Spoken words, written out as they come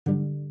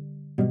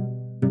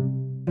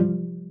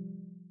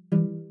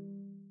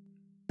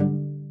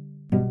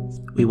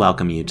We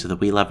welcome you to the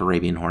We Love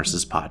Arabian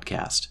Horses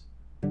podcast.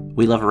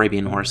 We Love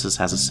Arabian Horses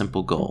has a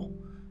simple goal: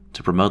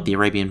 to promote the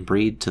Arabian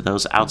breed to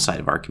those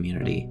outside of our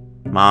community,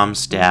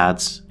 moms,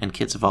 dads, and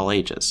kids of all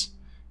ages,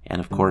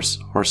 and of course,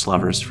 horse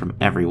lovers from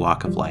every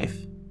walk of life.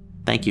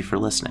 Thank you for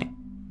listening.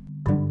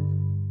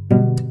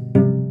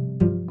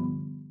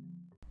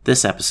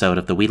 This episode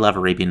of the We Love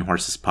Arabian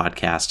Horses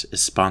podcast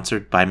is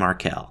sponsored by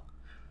Markel.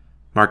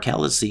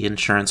 Markel is the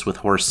insurance with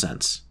horse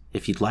sense.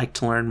 If you'd like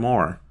to learn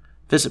more,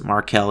 visit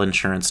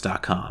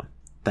markelinsurance.com.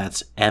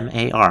 That's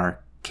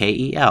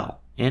MARKEL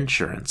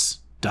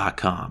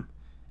insurance.com,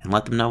 and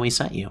let them know we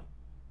sent you.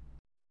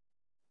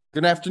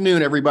 Good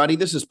afternoon, everybody.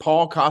 This is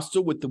Paul Costa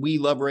with the We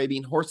Love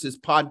Arabian Horses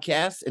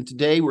podcast, and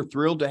today we're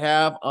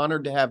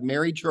honored to have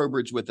Mary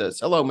Trowbridge with us.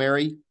 Hello,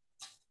 Mary.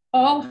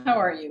 Paul, how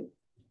are you?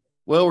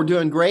 Well, we're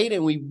doing great,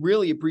 and we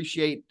really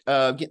appreciate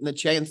getting the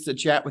chance to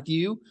chat with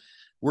you.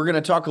 We're going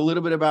to talk a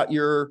little bit about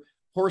your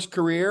horse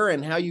career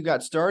and how you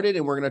got started,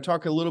 and we're going to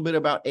talk a little bit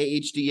about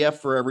AHDF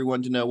for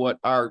everyone to know what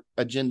our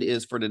agenda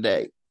is for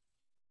today.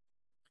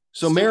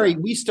 So, Mary,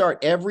 we start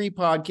every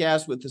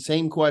podcast with the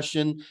same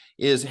question: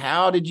 is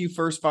how did you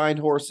first find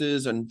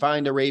horses and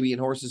find Arabian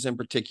horses in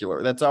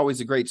particular? That's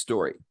always a great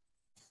story.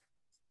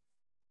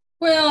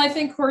 Well, I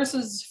think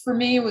horses for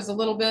me was a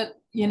little bit,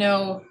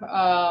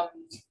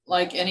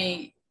 like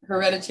any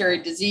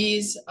hereditary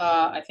disease.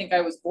 I think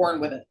I was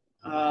born with it.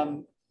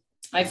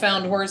 I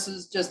found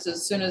horses just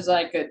as soon as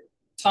I could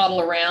toddle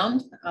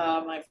around.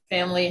 My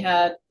family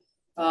had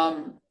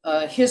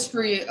a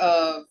history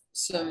of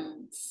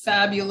some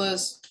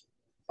fabulous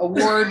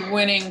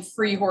award-winning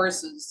free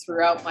horses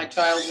throughout my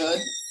childhood.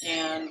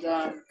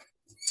 And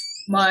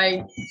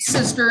my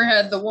sister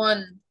had the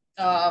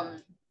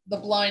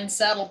blind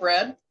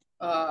saddlebred.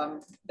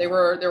 There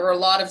were a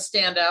lot of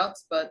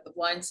standouts, but the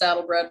blind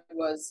saddlebred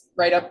was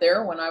right up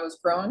there when I was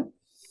growing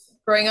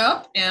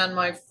up. And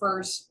my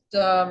first,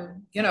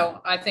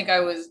 I think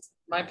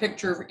my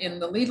picture in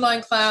the lead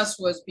line class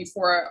was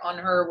before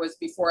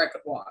I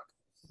could walk.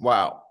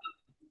 Wow.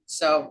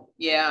 So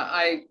yeah,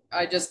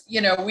 I just,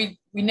 we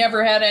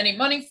never had any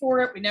money for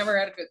it. We never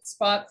had a good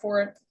spot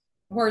for it.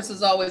 The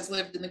horses always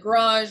lived in the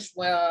garage.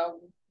 Well,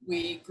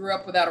 we grew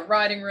up without a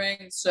riding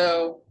ring.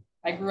 So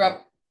I grew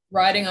up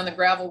riding on the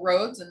gravel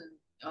roads in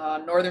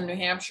northern New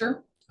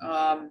Hampshire,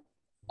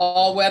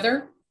 all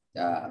weather,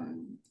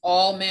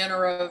 all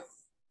manner of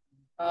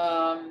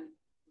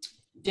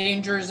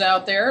dangers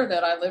out there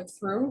that I lived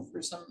through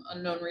for some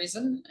unknown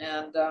reason.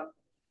 And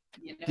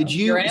did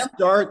you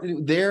start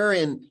there,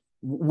 and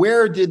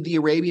where did the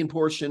Arabian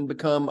portion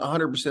become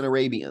 100%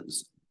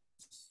 Arabians?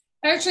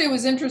 Actually, it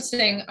was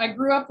interesting. I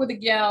grew up with a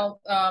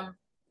gal,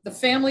 the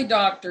family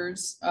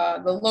doctors,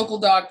 the local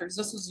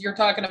doctors. You're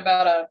talking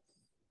about a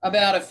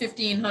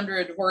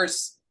 1,500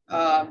 horse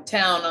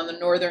town on the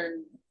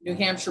northern New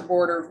Hampshire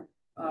border,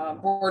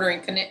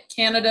 bordering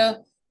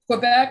Canada,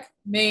 Quebec,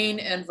 Maine,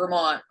 and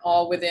Vermont,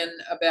 all within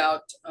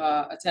about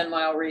a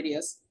 10-mile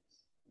radius.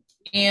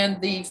 And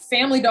the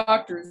family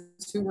doctors,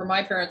 who were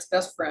my parents'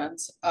 best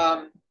friends,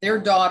 their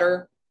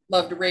daughter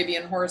loved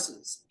Arabian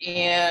horses.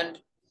 And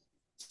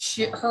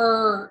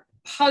her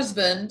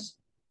husband,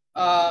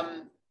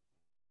 who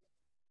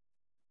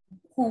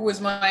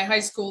was my high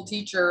school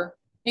teacher,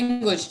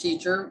 English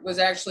teacher, was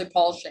actually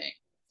Paul Shane.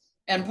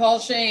 And Paul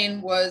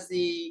Shane was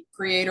the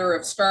creator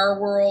of Star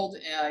World.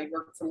 He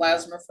worked for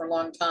LASMA for a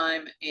long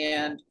time.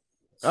 And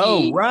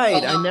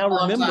I now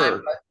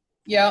remember.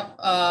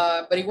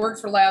 But he worked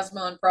for LASMA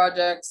on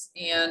projects.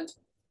 And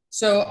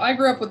so I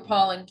grew up with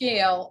Paul and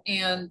Gail.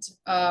 And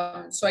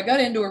so I got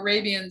into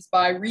Arabians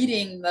by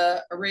reading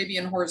the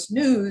Arabian Horse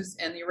News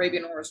and the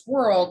Arabian Horse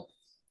World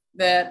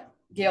that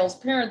Gail's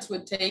parents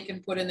would take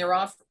and put in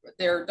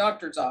their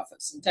doctor's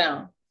office in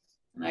town.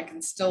 And I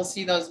can still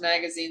see those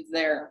magazines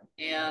there.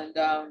 And,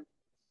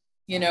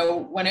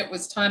 when it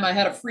was time, I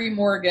had a free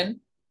Morgan.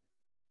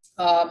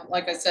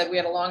 Like I said, we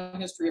had a long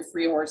history of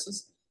free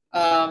horses.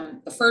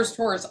 The first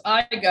horse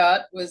I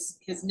got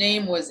his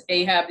name was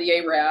Ahab the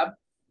Arab.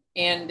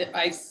 And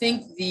I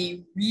think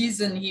the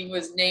reason he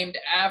was named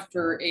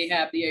after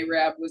Ahab the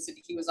Arab was that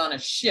he was on a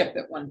ship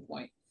at one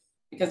point,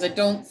 because I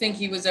don't think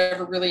he was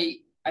ever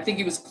really, I think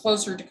he was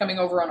closer to coming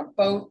over on a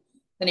boat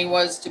than he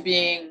was to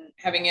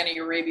having any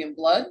Arabian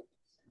blood.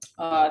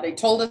 They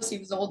told us he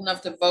was old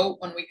enough to vote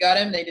when we got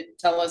him. They didn't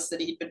tell us that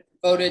he'd been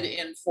voted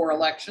in 4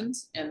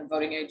 elections, and the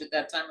voting age at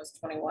that time was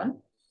 21.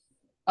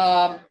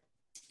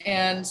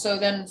 And so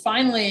then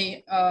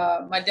finally,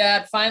 my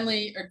dad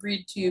finally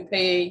agreed to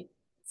pay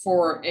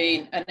for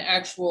an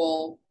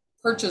actual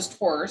purchased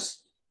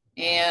horse.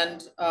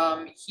 And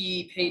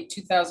he paid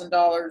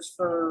 $2,000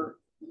 for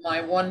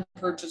my one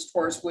purchased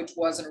horse, which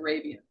was an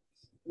Arabian,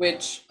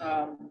 which,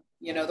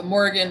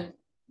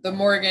 the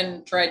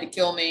Morgan tried to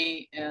kill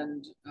me.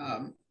 And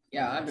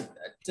I'm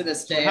to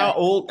this day. How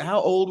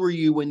old were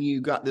you when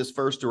you got this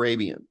first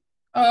Arabian?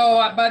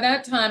 Oh, by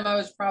that time I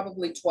was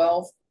probably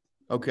 12.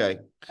 Okay.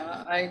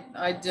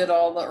 I did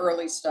all the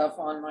early stuff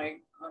on my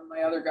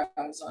other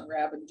guys, on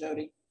Rab and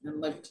Jody,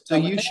 and lived. So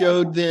you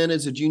showed then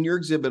as a junior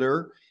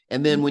exhibitor,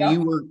 And then when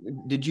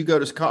Yep. did you go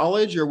to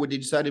college, or did you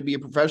decide to be a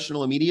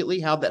professional immediately?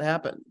 How'd that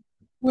happen?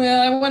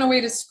 Well, I went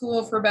away to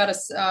school for about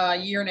a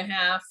year and a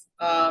half,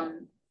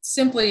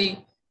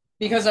 simply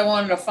because I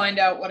wanted to find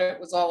out what it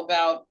was all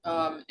about.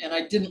 And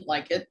I didn't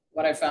like it.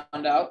 What I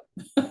found out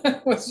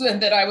was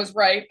that I was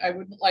right. I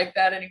wouldn't like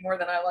that any more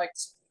than I liked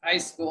high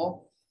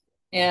school.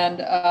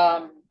 And,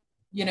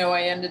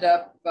 I ended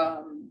up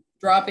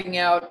dropping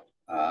out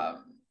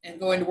and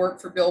going to work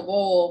for Bill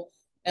Bowl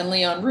and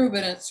Leon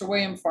Rubin at Sir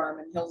William Farm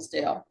in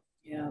Hillsdale.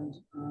 And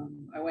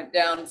I went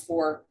down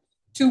for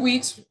 2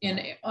 weeks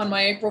on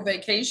my April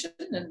vacation.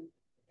 And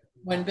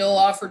when Bill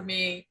offered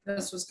me,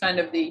 this was kind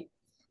of the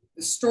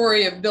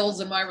story of Bill's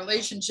and my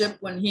relationship.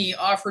 When he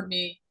offered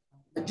me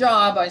a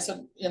job, I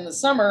said, in the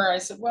summer, I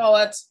said, well,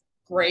 that's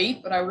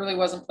great, but I really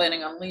wasn't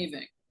planning on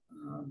leaving.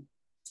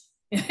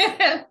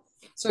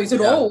 So he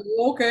said, oh,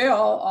 okay,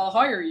 I'll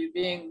hire you,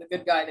 being the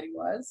good guy that he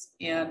was.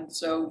 And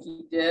so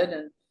he did.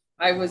 And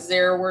I was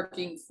there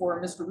working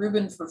for Mr.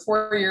 Rubin for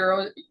 4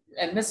 years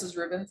and Mrs.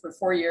 Rubin for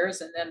 4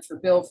 years, and then for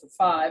Bill for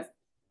 5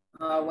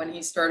 when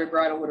he started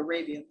Bridalwood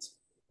Arabians.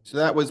 So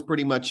that was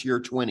pretty much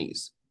your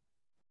 20s.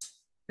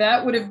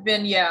 That would have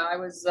been, yeah, I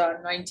was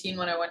 19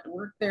 when I went to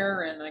work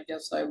there, and I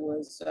guess I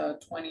was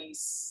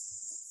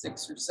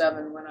 26 or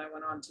 7 when I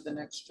went on to the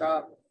next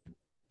job.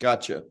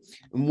 Gotcha.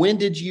 And when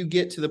did you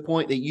get to the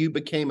point that you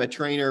became a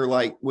trainer,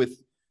 like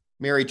with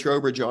Mary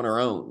Trowbridge on her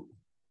own?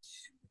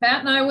 Pat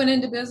and I went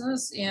into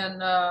business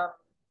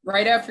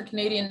right after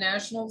Canadian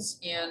Nationals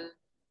in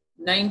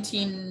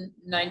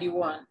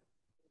 1991.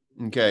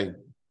 Okay.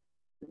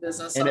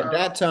 Business. And at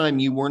that time,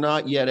 you were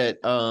not yet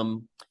at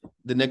the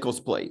Nichols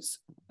place.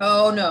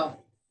 Oh, no.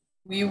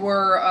 We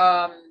were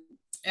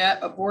at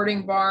a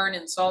boarding barn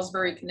in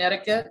Salisbury,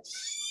 Connecticut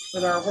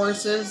with our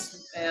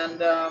horses.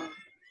 And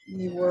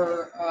we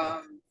were,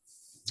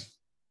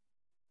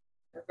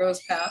 there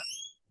goes Pat.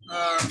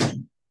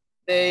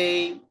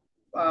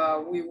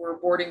 We were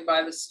boarding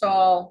by the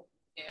stall.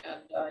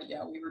 And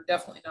yeah, we were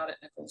definitely not at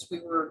Nichols. We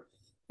were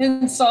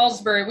in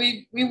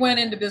Salisbury. We went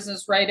into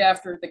business right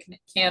after the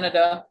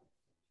Canada.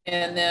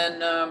 And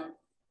then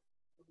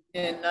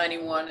in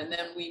 91, and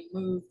then we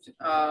moved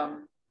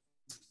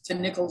to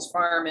Nichols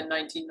Farm in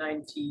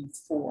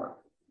 1994.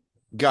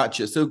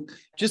 Gotcha. So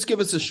just give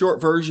us a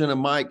short version of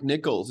Mike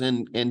Nichols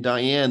and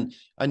Diane.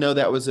 I know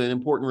that was an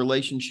important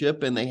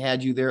relationship, and they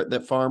had you there at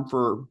that farm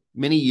for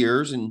many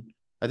years, and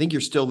I think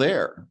you're still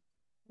there.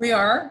 We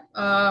are.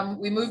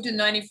 We moved in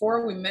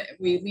 94.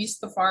 We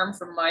leased the farm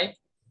from Mike,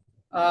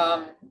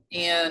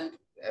 and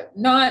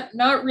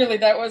not really.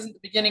 That wasn't the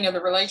beginning of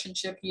the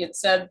relationship. He had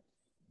said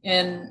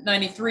in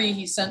 93,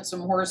 he sent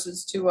some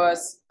horses to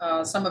us,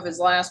 some of his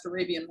last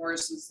Arabian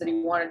horses that he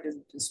wanted to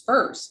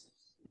disperse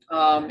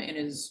in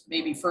his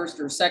maybe first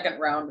or second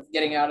round of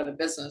getting out of the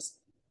business.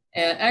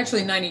 And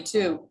actually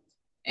 92.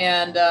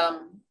 And I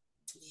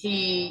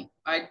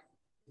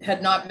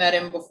had not met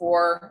him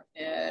before,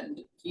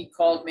 and he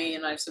called me,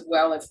 and I said,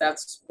 well, if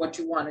that's what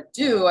you want to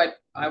do,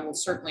 I will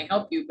certainly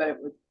help you, but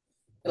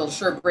it'll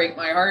sure break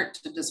my heart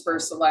to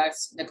disperse the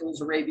last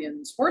Nichols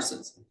Arabian's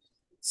horses.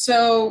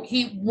 So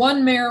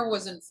one mare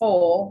was in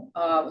foal,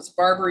 it was a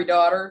Barbary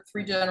daughter,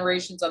 3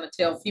 generations on the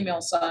tail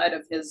female side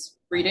of his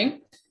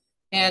breeding.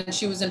 And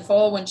she was in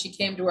foal when she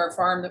came to our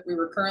farm that we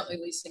were currently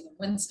leasing in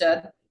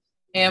Winstead.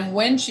 And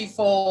when she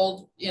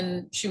was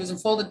in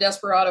foal to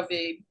Desperado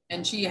Babe,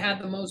 and she had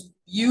the most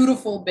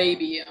beautiful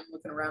baby. I'm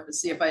looking around to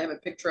see if I have a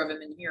picture of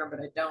him in here, but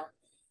I don't.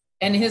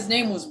 And his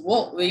name was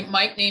Wolf.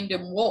 Mike named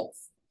him Wolf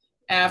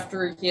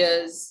after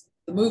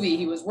the movie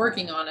he was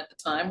working on at the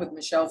time with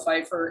Michelle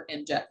Pfeiffer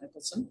and Jack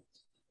Nicholson.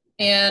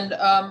 And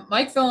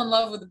Mike fell in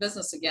love with the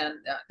business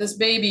again. This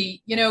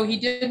baby, he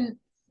didn't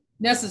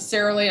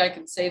necessarily, I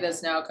can say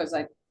this now because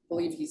I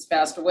believe he's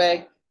passed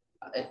away.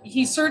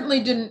 He certainly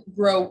didn't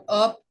grow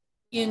up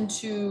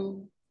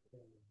into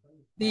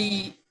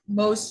he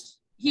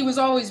was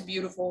always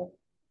beautiful,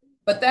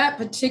 but that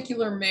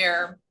particular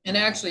mare, and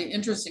actually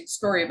interesting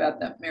story about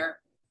that mare,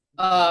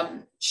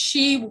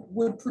 she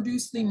would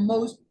produce the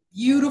most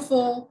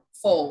beautiful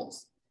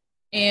foals,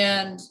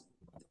 and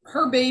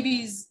her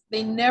babies,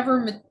 they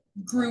never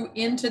grew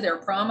into their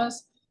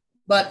promise,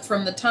 but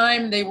from the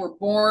time they were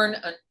born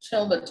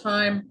until the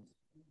time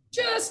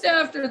just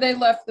after they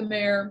left the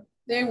mare,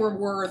 they were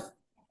worth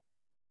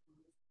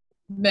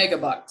mega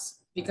bucks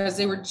because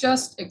they were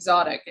just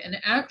exotic. And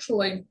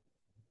actually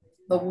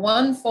the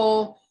one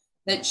foal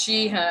that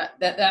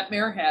that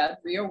mare had,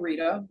 Rio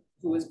Rita,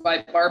 who was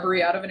by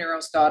Barbary out of an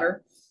Arrow's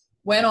daughter,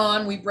 went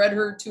on, we bred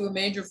her to a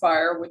Major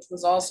Fire, which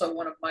was also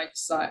one of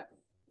Mike's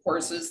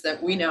horses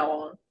that we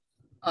now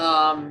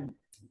own.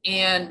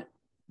 And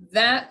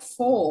that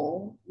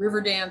foal,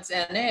 Riverdance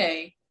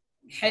NA,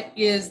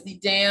 is the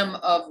dam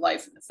of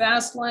Life in the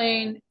Fast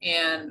Lane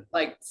and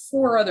like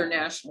 4 other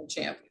national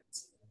champions.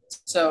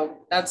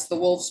 So that's the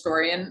Wolf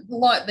story. And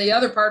the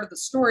other part of the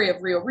story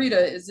of Rio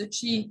Rita is that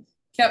she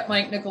kept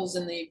Mike Nichols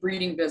in the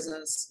breeding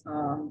business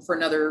for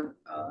another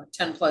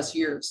 10 plus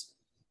years.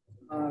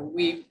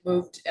 We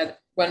moved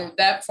when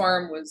that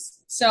farm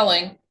was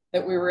selling,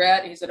 that we were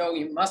at. He said, "Oh,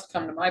 you must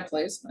come to my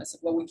place." And I said,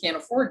 "Well, we can't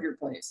afford your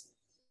place."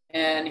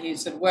 And he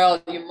said,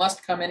 "Well, you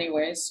must come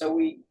anyway." So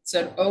we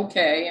said,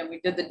 "Okay." And we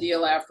did the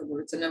deal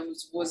afterwards. And it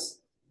was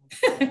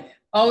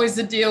always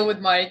the deal with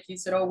Mike. He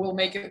said, "Oh, we'll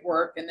make it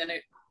work." And then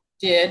it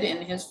did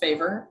in his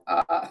favor.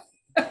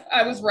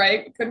 I was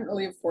right. We couldn't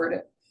really afford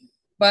it.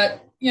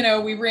 But,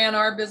 we ran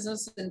our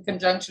business in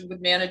conjunction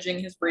with managing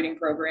his breeding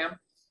program.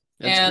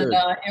 That's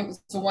good. It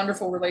was a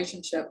wonderful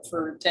relationship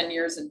for 10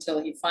 years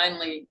until he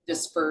finally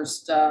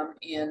dispersed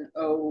in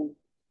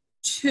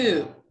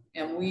 '02.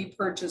 And we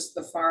purchased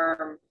the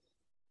farm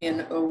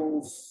in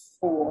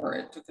 '04.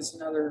 It took us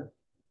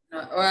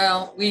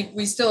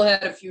we still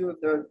had a few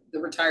of the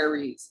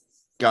retirees.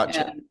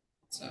 Gotcha.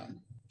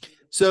 And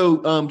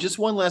So just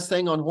one last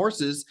thing on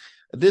horses.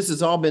 This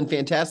has all been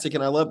fantastic,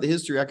 and I love the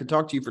history. I could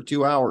talk to you for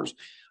 2 hours.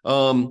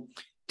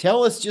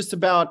 Tell us just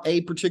about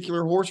a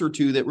particular horse or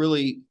two that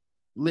really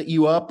lit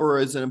you up or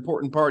is an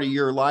important part of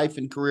your life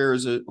and career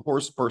as a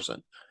horse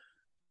person.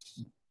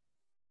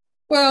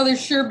 Well,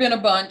 there's sure been a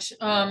bunch.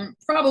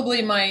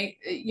 Probably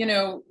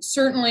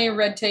certainly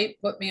Red Tape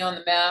put me on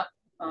the map,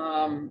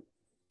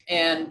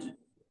 and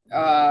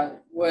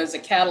was a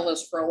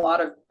catalyst for a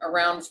lot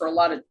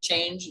of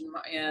change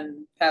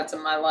in paths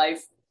in my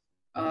life.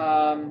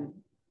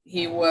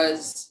 He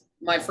was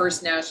my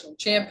first national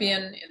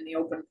champion in the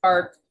open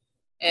park,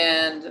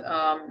 and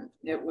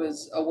it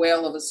was a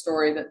whale of a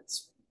story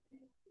that's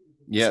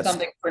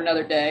something for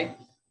another day.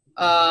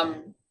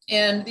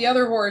 And the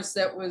other horse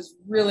that was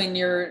really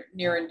near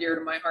and dear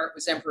to my heart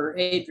was Emperor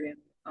Hadrian,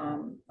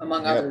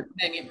 among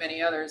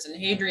many others. And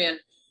Hadrian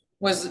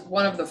was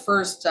one of the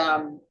first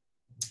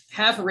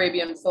half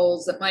Arabian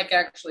foals that Mike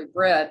actually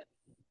bred.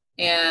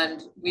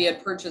 And we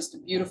had purchased a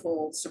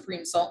beautiful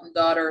Supreme Sultan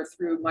daughter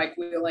through Mike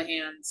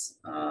Wheelahan's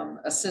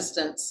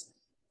assistance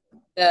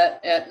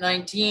that at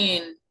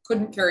 19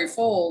 couldn't carry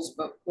foals,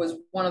 but was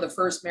one of the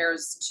first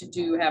mares to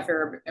do half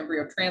Arab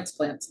embryo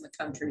transplants in the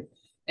country.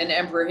 And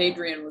Emperor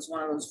Hadrian was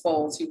one of those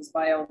foals. He was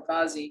by El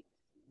Ghazi,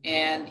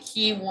 and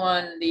he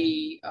won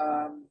the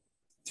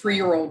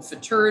 3-year-old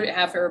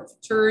half Arab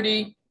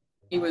futurity.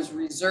 He was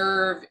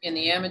reserve in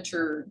the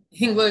amateur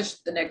English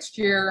the next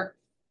year.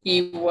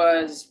 He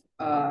won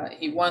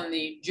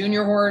the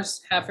junior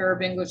horse half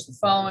Arab English the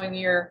following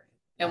year,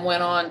 and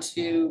went on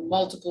to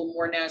multiple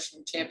more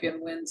national champion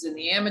wins in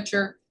the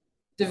amateur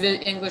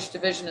English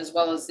division, as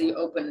well as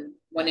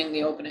winning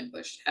the open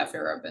English half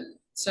Arab. And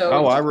so,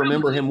 I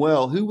remember him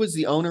well. Who was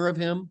the owner of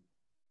him?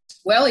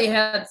 Well, he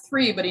had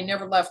 3, but he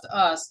never left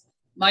us.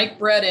 Mike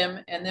bred him,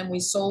 and then we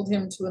sold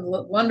him to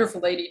a wonderful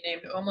lady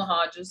named Oma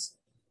Hodges,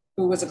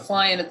 who was a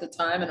client at the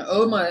time. And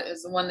Oma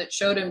is the one that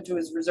showed him to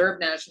his reserve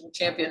national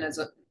champion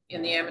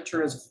in the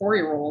amateur as a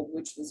 4-year-old,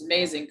 which was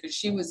amazing because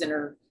she was in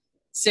her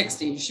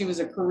 60s. She was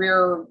a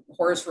career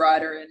horse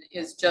rider and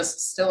is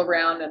just still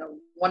around and a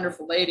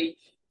wonderful lady.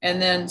 And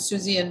then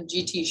Susie and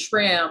GT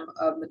Schramm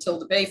of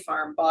Matilda Bay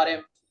Farm bought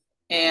him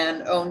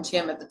and owned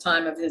him at the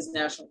time of his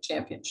national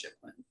championship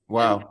win.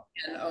 Wow.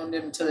 And owned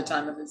him to the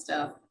time of his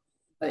death.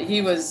 But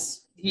he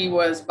was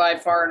by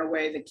far and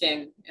away the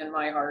king in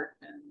my heart.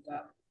 And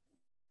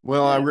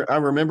well, I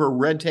remember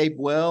Red Tape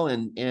well,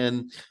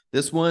 and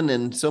this one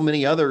and so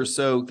many others.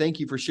 So thank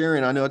you for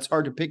sharing. I know it's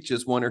hard to pick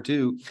just one or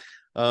two,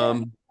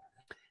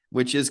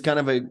 which is kind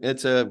of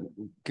it's a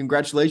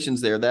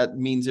congratulations there. That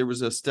means there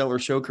was a stellar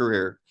show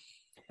career.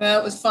 Well,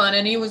 it was fun.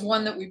 And he was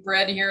one that we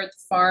bred here at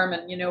the farm.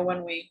 And,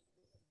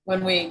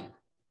 when we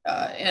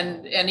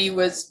and he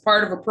was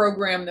part of a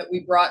program that we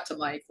brought to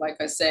Mike. Like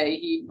I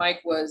say,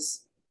 Mike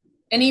was,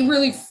 and he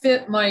really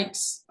fit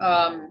Mike's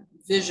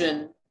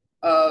vision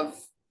of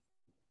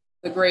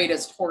the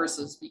greatest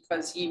horses,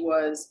 because he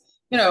was,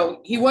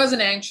 he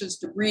wasn't anxious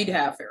to breed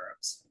half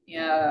Arabs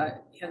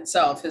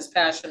himself. His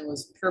passion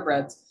was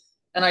purebreds.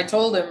 And I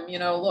told him,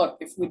 look,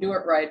 if we do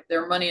it right,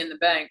 they're money in the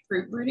bank.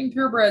 Breeding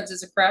purebreds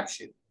is a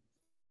crapshoot.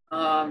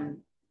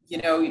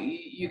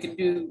 You can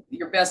do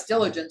your best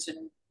diligence,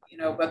 and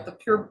but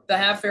the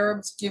half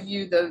Arabs give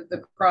you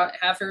the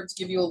half Arabs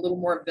give you a little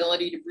more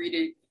ability to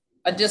breed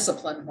a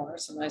disciplined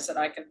horse. And I said,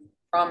 I can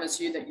promise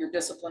you that your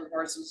disciplined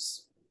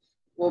horses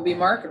will be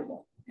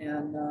marketable.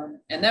 And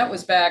that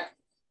was back,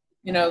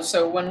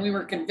 so when we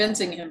were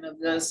convincing him of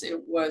this,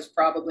 it was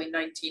probably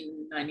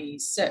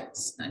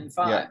 1996,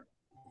 95. Yeah.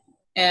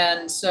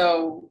 And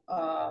so,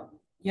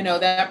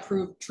 that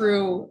proved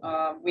true.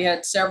 We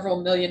had several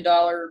 $1 million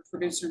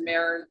producer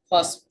mares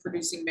plus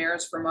producing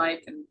mares for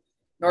Mike, and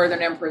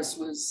Northern Empress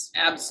was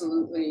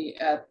absolutely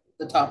at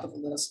the top of the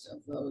list of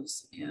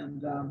those.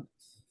 And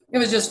it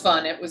was just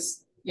fun. It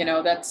was,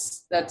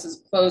 that's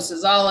as close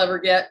as I'll ever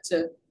get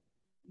to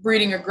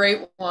breeding a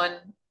great one.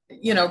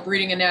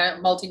 Breeding a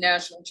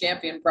multinational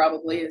champion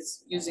probably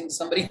is using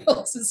somebody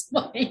else's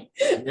money.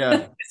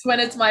 Yeah. It's when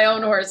it's my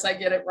own horse, I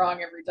get it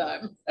wrong every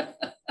time.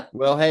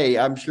 Well, hey,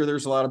 I'm sure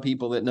there's a lot of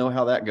people that know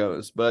how that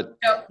goes, but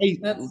hey,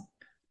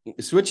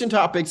 switching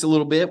topics a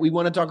little bit, we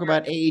want to talk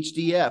about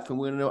AHDF,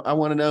 and I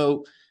want to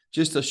know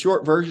just a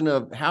short version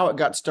of how it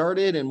got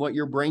started and what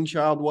your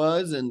brainchild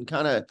was, and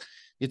kind of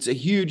It's a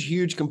huge,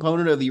 huge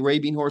component of the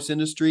Arabian horse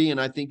industry.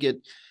 And I think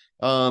it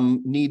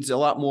needs a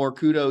lot more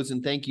kudos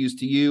and thank yous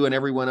to you and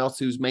everyone else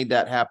who's made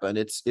that happen.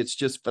 It's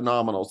just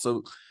phenomenal.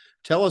 So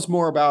tell us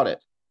more about it.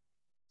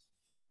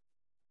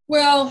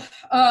 Well,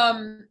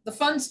 the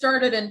fund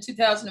started in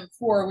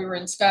 2004. We were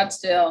in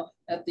Scottsdale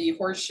at the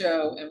horse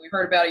show, and we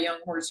heard about a young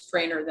horse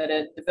trainer that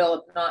had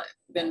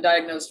been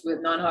diagnosed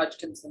with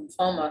non-Hodgkin's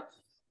lymphoma,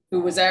 who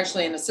was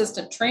actually an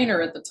assistant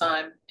trainer at the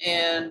time.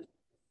 And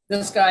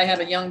this guy had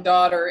a young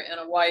daughter and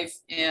a wife,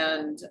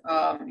 and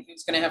he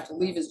was going to have to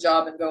leave his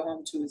job and go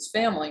home to his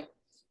family.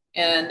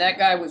 And that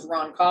guy was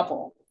Ron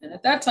Koppel. And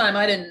at that time,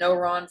 I didn't know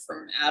Ron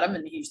from Adam,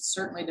 and he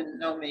certainly didn't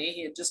know me.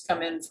 He had just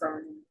come in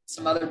from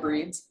some other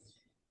breeds.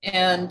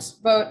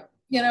 But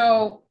you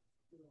know,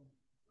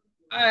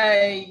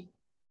 I'm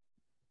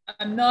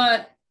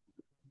not,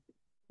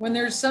 when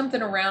there's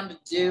something around to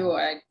do,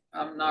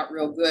 I'm not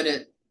real good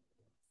at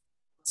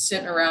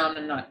sitting around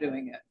and not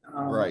doing it.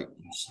 Right.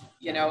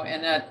 You know,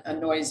 and that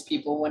annoys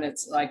people when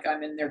it's like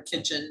I'm in their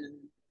kitchen and,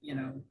 you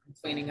know,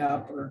 cleaning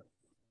up or,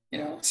 you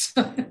know,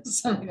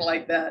 something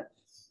like that.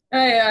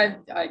 I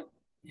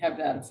have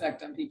that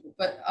effect on people.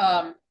 But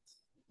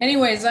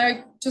anyways,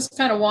 I just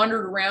kind of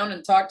wandered around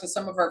and talked to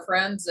some of our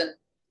friends and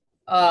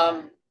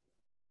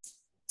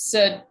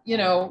said, you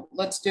know,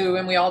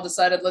 and we all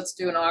decided let's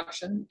do an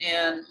auction.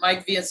 And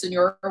Mike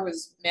Villasenor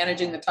was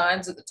managing the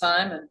Times at the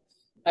time. And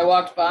I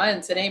walked by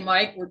and said, hey,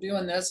 Mike, we're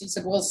doing this. He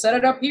said, well, set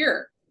it up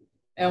here.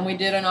 And we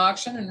did an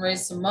auction and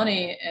raised some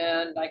money.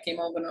 And I came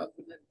home and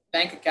opened a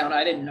bank account.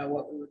 I didn't know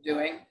what we were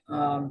doing.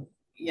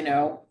 You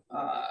know,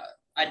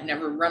 I'd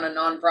never run a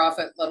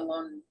nonprofit, let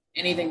alone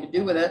anything to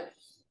do with it.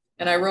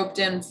 And I roped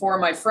in 4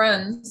 of my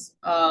friends.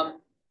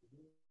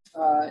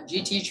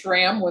 GT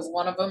Schramm was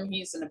one of them.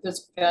 He's an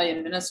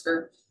Episcopalian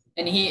minister,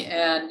 and he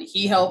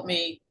helped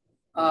me.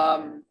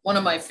 One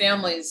of my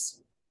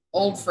family's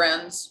old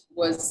friends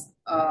was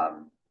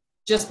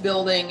just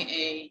building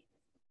a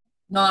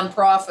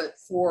nonprofit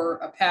for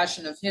a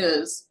passion of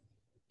his,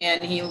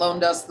 and he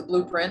loaned us the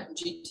blueprint.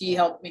 GT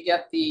helped me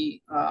get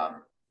the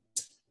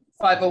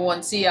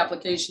 501c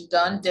application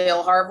done.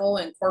 Dale Harville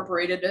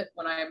incorporated it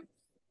when I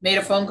made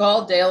a phone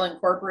call. Dale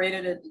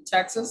incorporated it in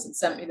Texas and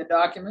sent me the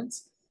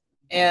documents.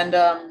 And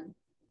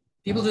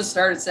people just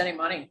started sending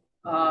money.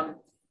 I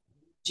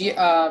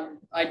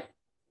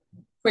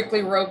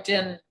quickly roped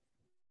in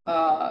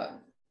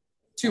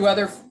 3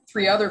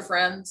 other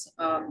friends,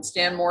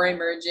 Stan Morey,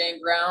 Mary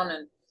Jane Brown,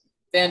 and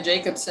Van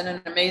Jacobson.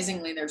 And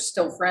amazingly, they're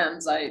still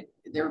friends. I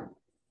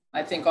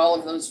think all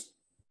of those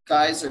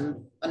guys are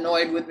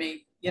annoyed with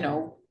me, you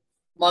know,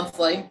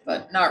 monthly,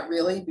 but not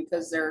really,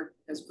 because they're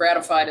as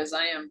gratified as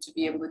I am to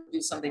be able to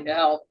do something to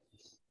help.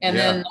 And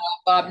then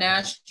Bob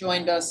Nash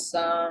joined us,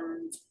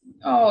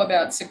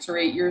 about 6 or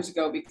 8 years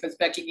ago, because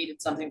Becky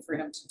needed something for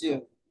him to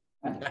do.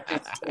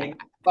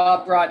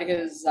 Bob brought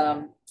his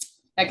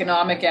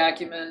economic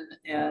acumen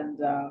and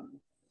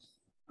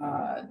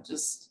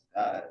just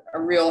a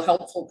real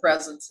helpful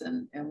presence,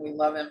 and we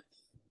love him.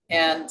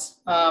 And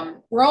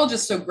we're all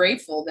just so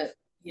grateful that,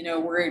 you know,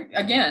 we're,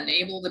 again,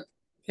 able to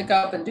pick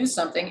up and do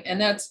something. And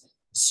that's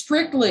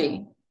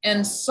strictly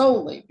and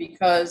solely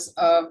because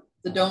of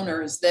the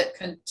donors that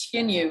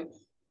continue.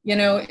 You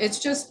know, it's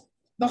just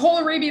the whole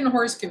Arabian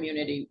horse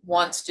community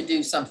wants to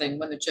do something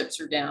when the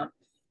chips are down.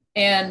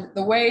 And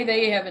the way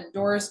they have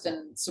endorsed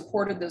and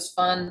supported this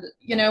fund,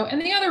 you know,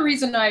 and the other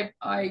reason I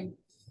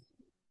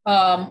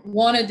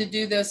wanted to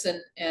do this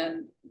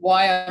and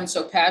why I'm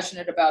so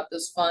passionate about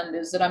this fund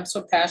is that I'm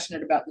so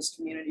passionate about this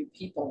community of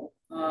people.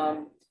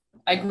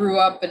 I grew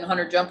up in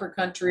hunter jumper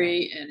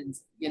country, and,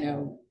 you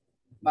know,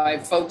 my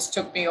folks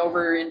took me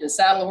over into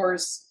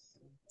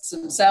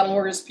some saddle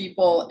horse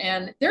people,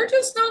 and they're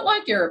just not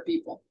like Arab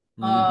people.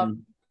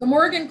 The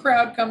Morgan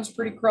crowd comes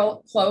pretty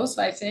close,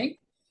 I think.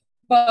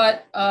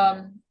 But,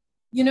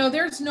 you know,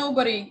 there's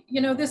nobody,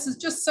 you know, this is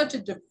just such a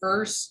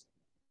diverse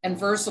and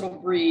versatile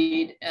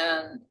breed,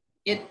 and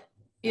it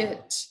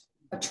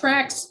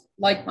attracts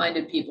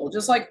like-minded people.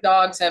 Just like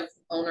dogs have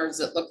owners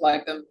that look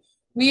like them,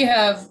 we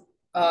have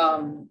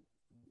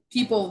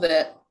people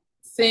that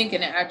think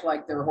and act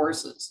like they're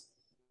horses.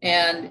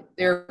 And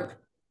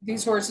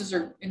these horses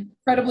are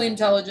incredibly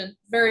intelligent,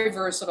 very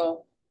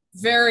versatile,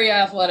 very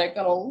athletic,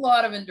 got a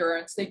lot of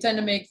endurance. They tend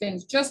to make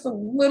things just a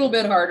little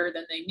bit harder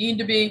than they need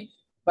to be,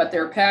 but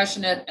they're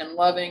passionate and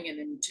loving and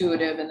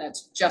intuitive, and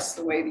that's just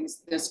the way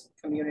this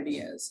community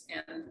is.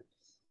 And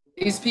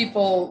these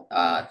people,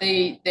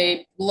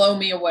 they blow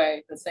me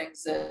away, the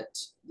things that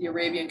the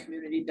Arabian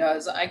community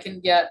does. I can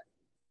get,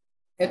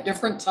 at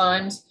different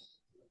times,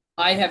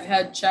 I have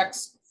had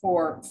checks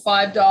for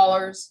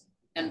 $5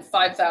 and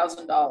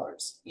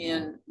 $5,000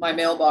 in my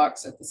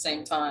mailbox at the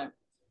same time.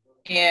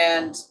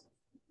 And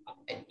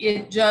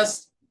it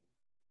just,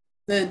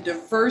 the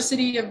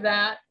diversity of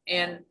that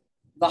and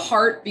the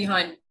heart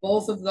behind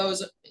both of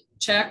those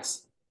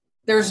checks,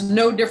 there's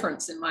no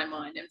difference in my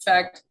mind. In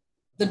fact,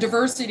 the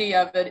diversity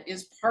of it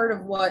is part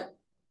of what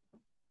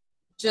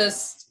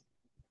just,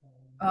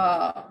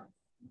 I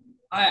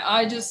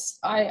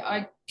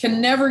can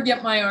never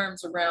get my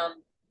arms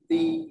around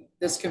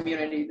this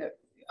community that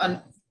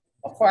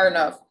far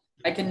enough.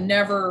 I can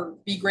never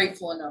be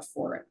grateful enough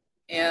for it.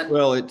 And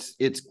well, it's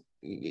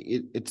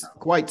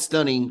quite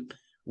stunning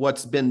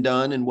what's been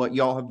done and what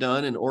y'all have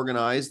done and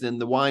organized,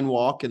 and the wine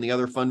walk and the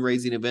other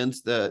fundraising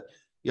events that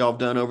y'all have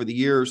done over the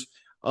years.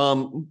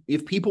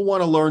 If people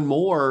want to learn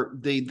more,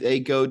 they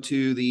go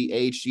to the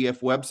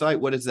AHDF website.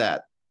 What is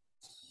that?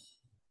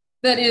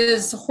 That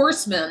is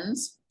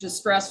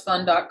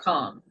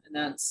horsemen'sdistressfund.com, and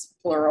that's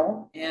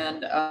plural.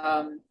 And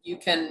you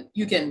can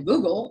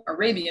Google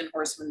Arabian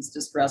Horsemen's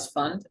Distress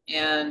Fund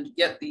and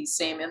get the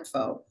same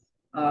info.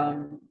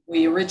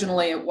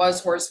 It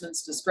was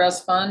Horsemen's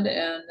Distress Fund,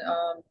 and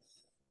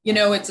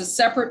it's a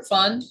separate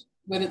fund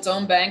with its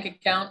own bank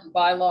account and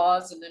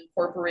bylaws and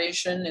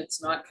incorporation.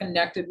 It's not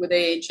connected with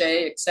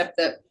AHA, except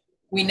that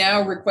we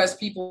now request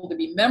people to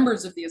be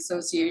members of the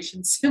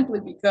association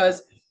simply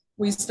because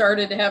we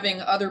started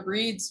having other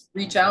breeds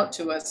reach out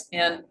to us.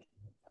 And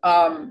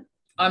I'm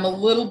a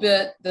little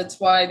bit, that's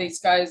why these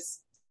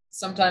guys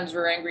sometimes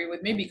are angry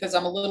with me, because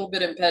I'm a little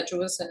bit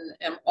impetuous and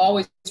am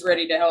always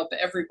ready to help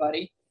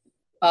everybody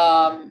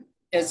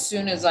as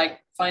soon as I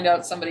find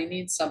out somebody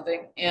needs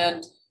something.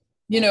 And,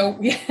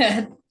 we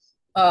had,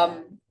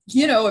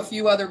 a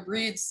few other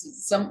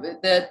breeds,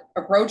 that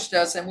approached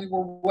us, and we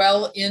were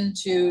well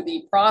into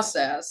the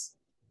process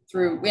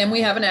and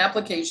we have an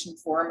application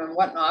form and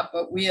whatnot,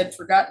 but we had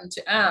forgotten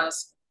to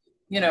ask,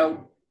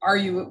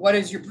 what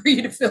is your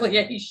breed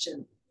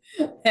affiliation?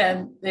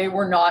 And they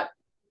were not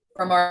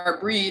from our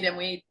breed. And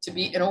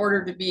in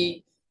order to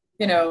be,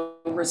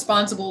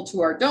 responsible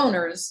to our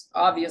donors,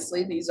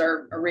 obviously these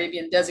are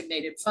Arabian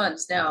designated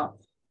funds now.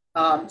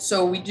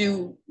 So we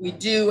do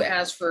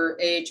ask for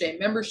AHA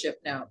membership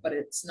now, but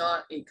it's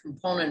not a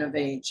component of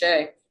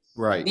AHA.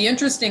 Right. The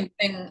interesting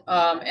thing,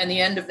 and the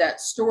end of that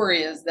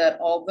story, is that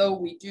although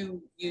we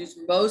do use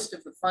most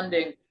of the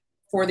funding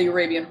for the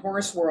Arabian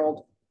horse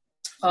world,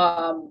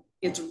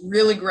 it's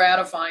really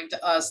gratifying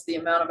to us the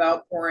amount of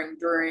outpouring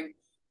during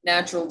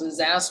natural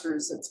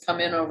disasters that's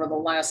come in over the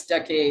last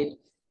decade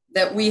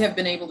that we have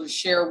been able to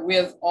share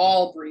with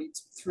all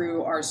breeds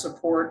through our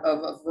support of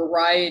a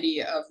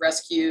variety of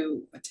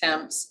rescue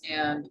attempts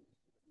and,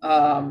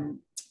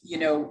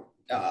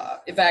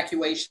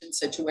 evacuation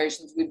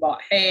situations. We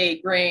bought hay,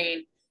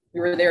 grain.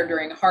 We were there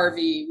during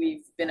Harvey.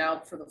 We've been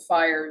out for the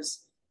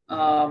fires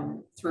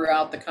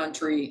throughout the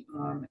country,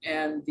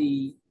 and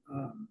the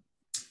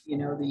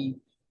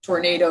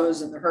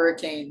tornadoes and the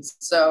hurricanes.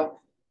 So,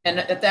 and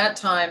at that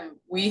time,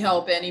 we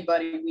help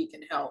anybody we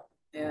can help,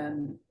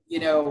 and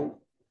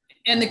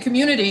and the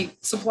community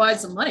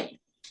supplies the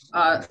money.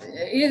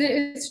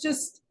 It's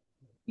just,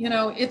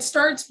 it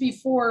starts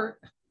before.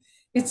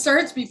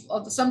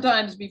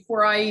 Sometimes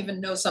before I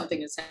even know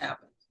something has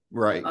happened.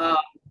 Right.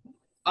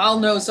 I'll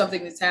know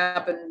something that's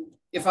happened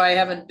if I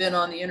haven't been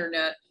on the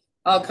internet.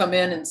 I'll come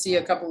in and see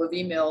a couple of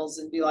emails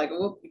and be like,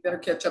 "Oh, you better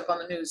catch up on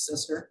the news,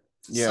 sister.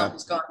 Yeah.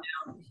 Something's gone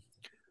down."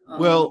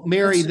 Well,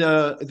 Mary,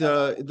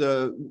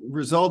 the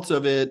results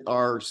of it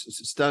are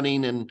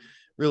stunning and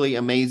really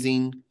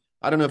amazing.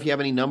 I don't know if you have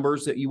any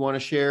numbers that you want to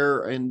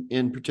share, and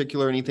in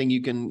particular, anything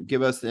you can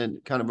give us in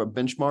kind of a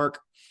benchmark.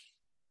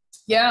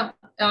 Yeah,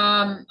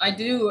 I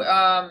do.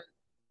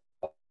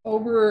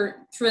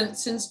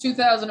 Since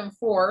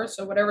 2004,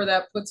 so whatever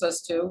that puts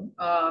us to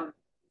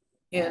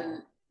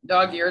in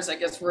dog years, I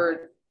guess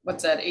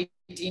what's that,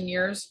 18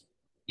 years?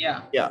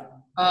 Yeah. Yeah.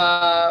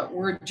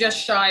 We're just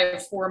shy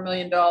of $4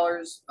 million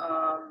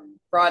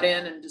brought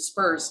in and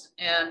dispersed.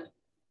 And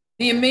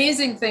the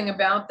amazing thing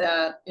about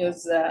that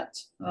is that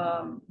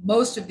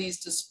most of these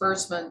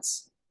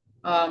disbursements,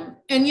 and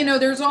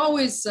there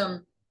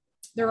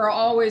are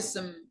always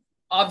some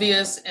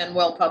obvious and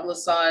well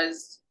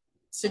publicized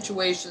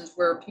situations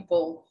where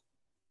people,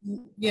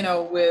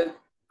 with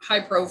high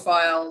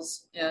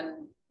profiles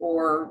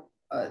or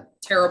a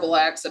terrible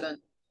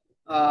accident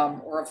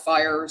or a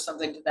fire or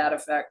something to that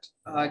effect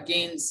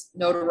gains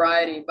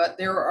notoriety. But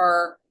there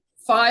are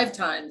 5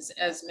 times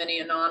as many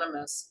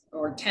anonymous,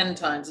 or 10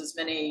 times as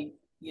many,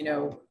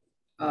 not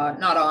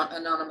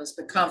anonymous,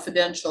 but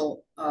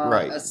confidential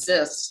right.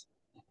 assists.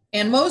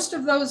 And most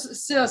of those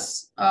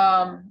assists,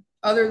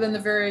 other than the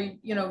very,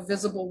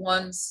 visible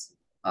ones,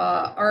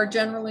 are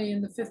generally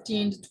in the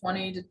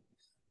 $15,000 to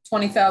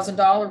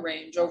 $20,000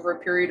 range over a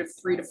period of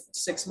 3 to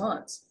 6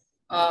 months.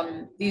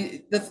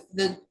 The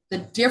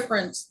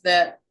difference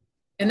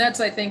and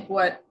that's, I think,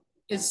 what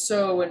is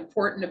so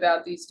important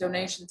about these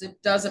donations.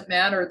 It doesn't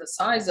matter the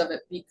size of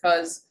it,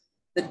 because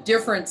the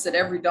difference that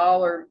every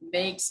dollar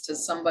makes to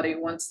somebody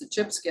once the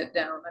chips get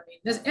down. I mean,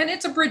 and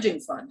it's a bridging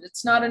fund.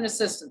 It's not an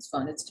assistance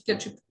fund. It's to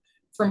get you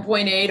from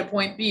point A to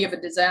point B of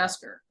a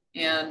disaster,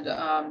 and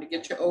to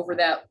get you over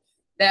that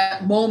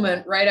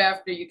moment right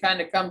after you kind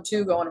of come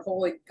to, going,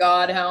 holy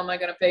God,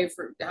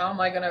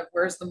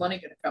 where's the money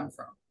going to come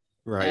from?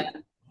 Right.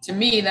 And to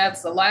me,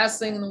 that's the last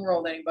thing in the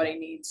world anybody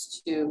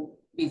needs to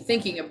be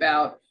thinking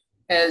about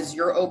as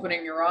you're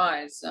opening your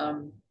eyes.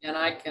 And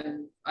I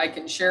can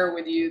share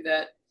with you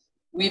that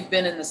we've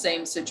been in the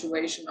same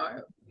situation.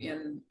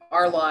 in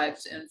our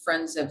lives, and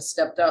friends have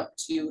stepped up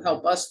to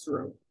help us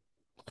through.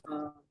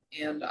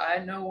 And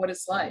I know what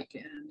it's like,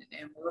 and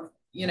we're,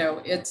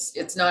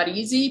 it's not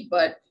easy,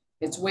 but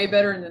it's way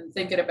better than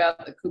thinking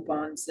about the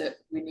coupons that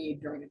we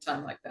need during a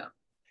time like that.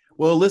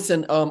 Well,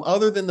 listen,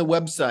 other than the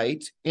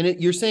website,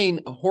 and you're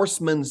saying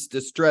Horsemen's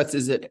Distress,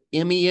 is it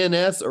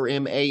MENS or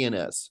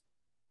MANS?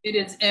 It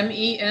is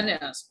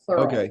MENS,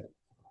 plural. Okay.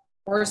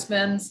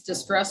 Horsemen's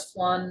Distress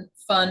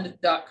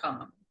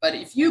Fund.com. But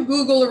if you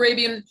Google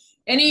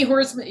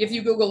if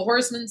you Google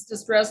Horsemen's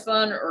Distress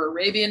Fund or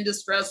Arabian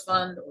Distress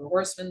Fund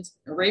or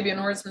Arabian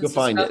Horsemen's You'll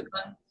find Distress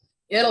Fund,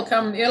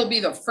 it'll be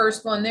the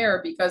first one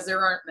there, because there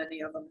aren't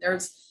many of them.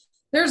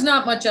 There's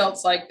not much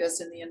else like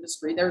this in the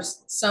industry.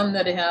 There's some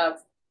that have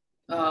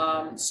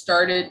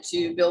started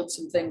to build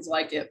some things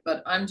like it,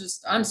 but I'm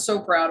so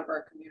proud of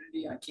our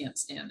community. I can't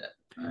stand it.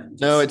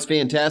 No, it's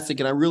fantastic.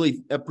 And I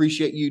really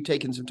appreciate you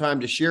taking some time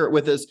to share it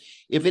with us.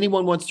 If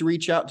anyone wants to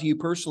reach out to you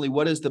personally,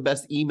 what is the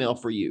best email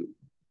for you?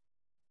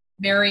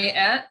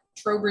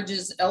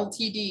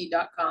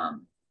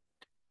 Mary@trowbridgesltd.com.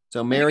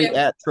 So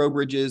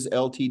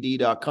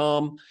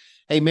Mary@trowbridgesltd.com.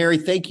 Hey, Mary,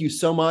 thank you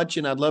so much.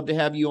 And I'd love to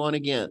have you on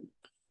again.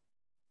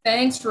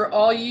 Thanks for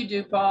all you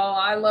do, Paul.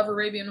 I love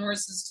Arabian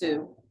horses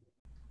too.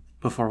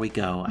 Before we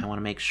go, I want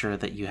to make sure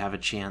that you have a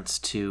chance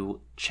to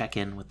check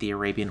in with the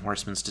Arabian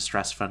Horsemen's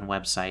Distress Fund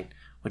website,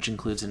 which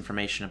includes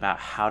information about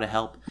how to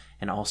help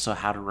and also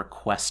how to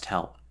request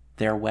help.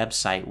 Their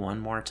website, one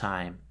more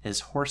time,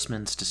 is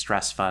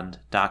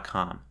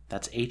horsemensdistressfund.com.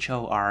 That's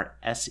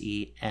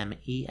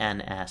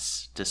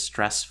HORSEMENS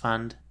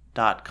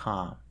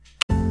distressfund.com.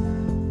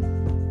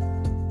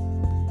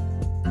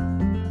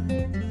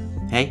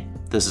 Hey,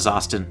 this is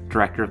Austin,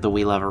 director of the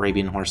We Love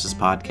Arabian Horses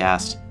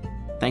podcast.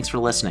 Thanks for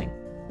listening.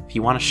 If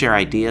you want to share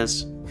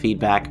ideas,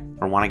 feedback,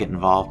 or want to get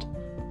involved,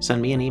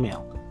 send me an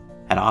email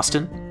at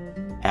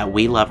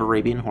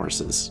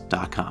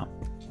austin@welovearabianhorses.com.